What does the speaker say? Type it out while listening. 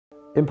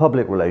In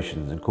public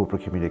relations and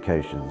corporate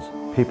communications,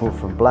 people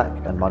from black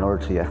and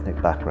minority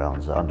ethnic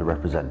backgrounds are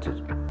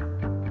underrepresented.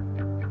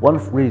 One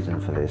reason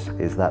for this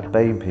is that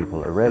BAME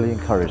people are rarely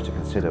encouraged to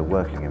consider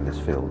working in this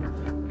field,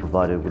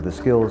 provided with the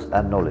skills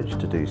and knowledge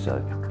to do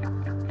so.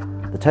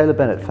 The Taylor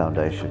Bennett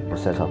Foundation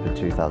was set up in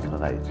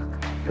 2008.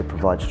 It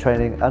provides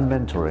training and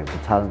mentoring to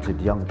talented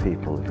young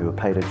people who are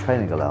paid a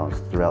training allowance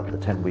throughout the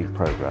 10-week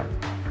programme.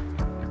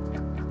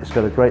 It's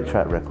got a great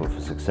track record for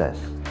success,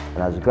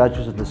 and as a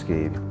graduate of the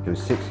scheme, who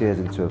is 6 years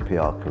into a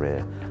PR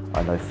career,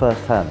 I know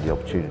firsthand the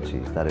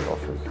opportunities that it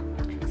offers.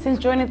 Since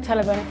joining the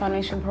Taylor Bennett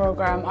Foundation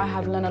program, I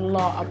have learned a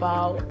lot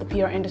about the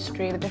PR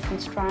industry, the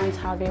different strands,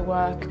 how they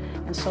work,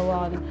 and so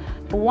on.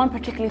 But one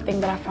particular thing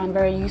that I found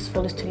very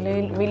useful is to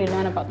really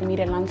learn about the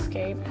media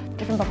landscape,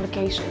 different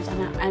publications,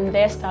 and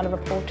their style of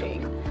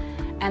reporting.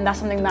 And that's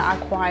something that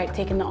I quite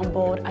taken that on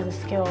board as a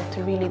skill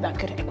that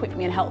could equip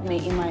me and help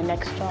me in my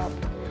next job.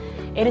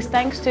 It is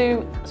thanks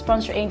to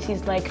sponsor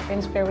agencies like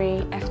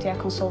Finsbury, FTI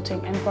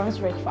Consulting and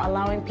Brunswick for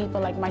allowing people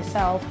like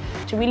myself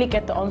to really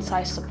get the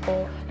on-site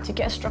support, to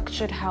get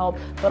structured help,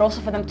 but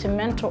also for them to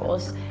mentor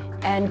us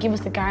and give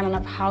us the guideline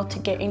of how to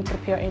get into the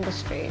PR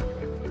industry.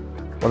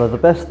 One of the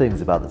best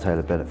things about the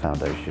Taylor Bennett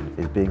Foundation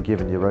is being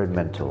given your own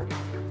mentor.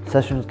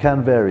 Sessions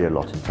can vary a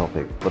lot in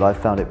topic, but I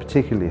found it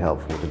particularly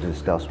helpful to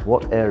discuss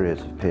what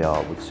areas of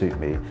PR would suit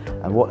me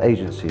and what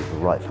agencies were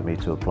right for me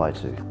to apply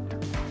to.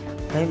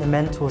 I think the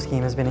mentor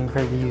scheme has been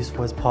incredibly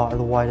useful as part of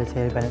the wider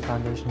Taylor Bennett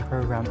Foundation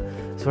programme.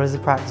 As well as the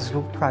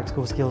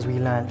practical skills we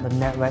learned, the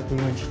network that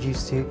you're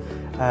introduced to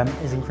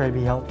is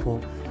incredibly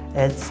helpful.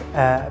 It's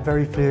a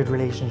very fluid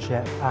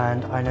relationship,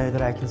 and I know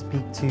that I can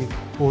speak to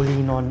or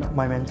lean on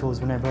my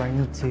mentors whenever I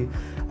need to.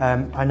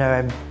 I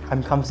know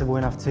I'm comfortable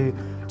enough to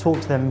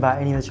talk to them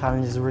about any of the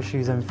challenges or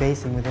issues I'm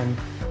facing within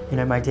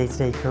my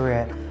day-to-day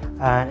career.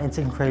 And it's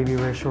incredibly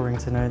reassuring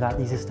to know that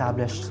these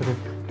established sort of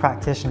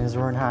practitioners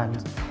are on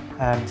hand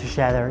to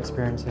share their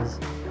experiences.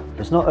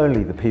 It's not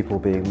only the people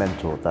being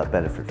mentored that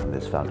benefit from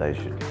this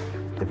foundation.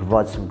 It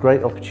provides some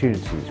great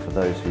opportunities for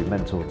those who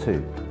mentor too.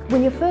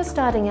 When you're first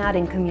starting out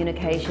in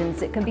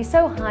communications, it can be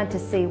so hard to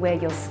see where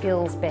your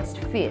skills best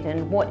fit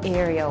and what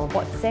area or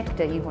what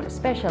sector you want to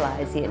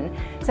specialise in.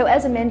 So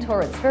as a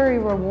mentor, it's very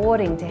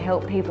rewarding to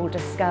help people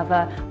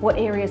discover what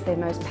areas they're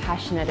most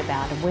passionate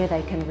about and where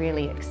they can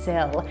really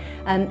excel.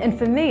 And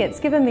for me, it's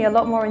given me a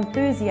lot more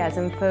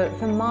enthusiasm for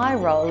my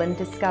role in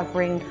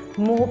discovering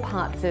more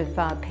parts of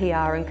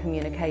PR and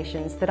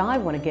communications that I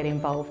want to get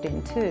involved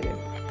in too.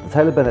 The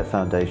Taylor Bennett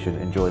Foundation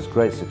enjoys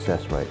great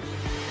success rates.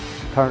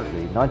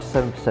 Currently,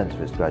 97%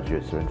 of its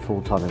graduates are in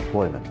full-time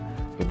employment,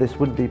 but this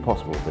wouldn't be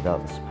possible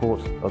without the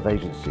support of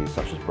agencies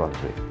such as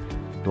Brunswick,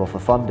 who offer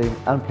funding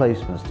and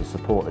placements to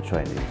support the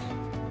trainees.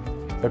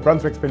 So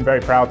Brunswick's been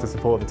very proud to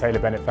support the Taylor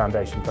Bennett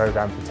Foundation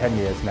programme for 10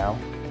 years now.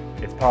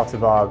 It's part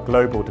of our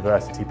global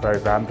diversity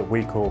programme that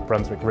we call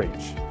Brunswick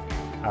Reach.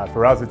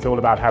 For us, it's all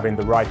about having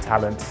the right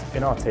talent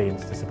in our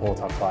teams to support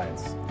our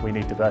clients. We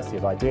need diversity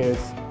of ideas,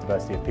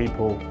 diversity of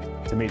people,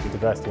 to meet the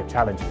diversity of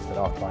challenges that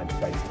our clients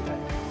face today.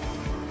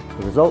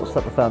 The results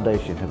that the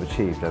Foundation have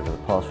achieved over the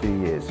past few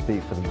years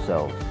speak for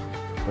themselves,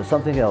 but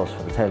something else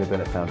for the Taylor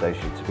Bennett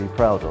Foundation to be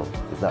proud of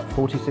is that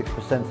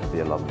 46% of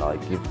the alumni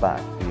give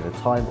back either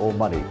time or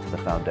money to the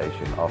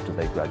Foundation after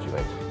they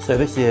graduate. So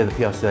this year the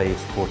PRCA is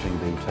supporting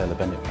the Taylor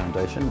Bennett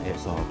Foundation.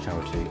 It's our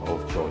charity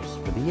of choice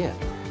for the year.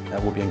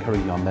 We'll be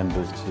encouraging our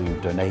members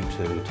to donate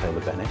to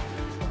Taylor Bennett.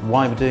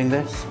 Why we're doing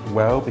this?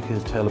 Well,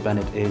 because Taylor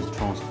Bennett is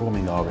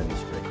transforming our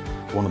industry.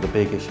 One of the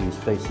big issues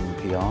facing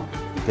PR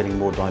is getting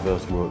more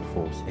diverse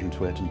workforce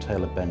into it, and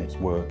Taylor Bennett's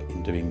work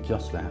in doing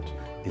just that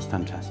is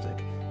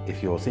fantastic.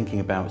 If you're thinking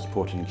about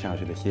supporting a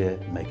charity this year,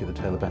 make it the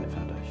Taylor Bennett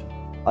Foundation.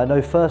 I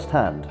know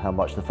firsthand how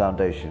much the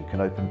Foundation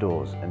can open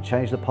doors and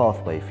change the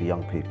pathway for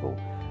young people,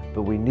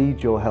 but we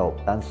need your help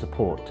and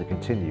support to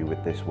continue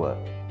with this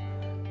work.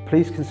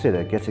 Please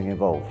consider getting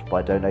involved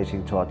by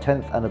donating to our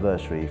 10th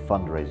anniversary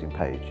fundraising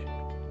page.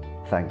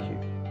 Thank you.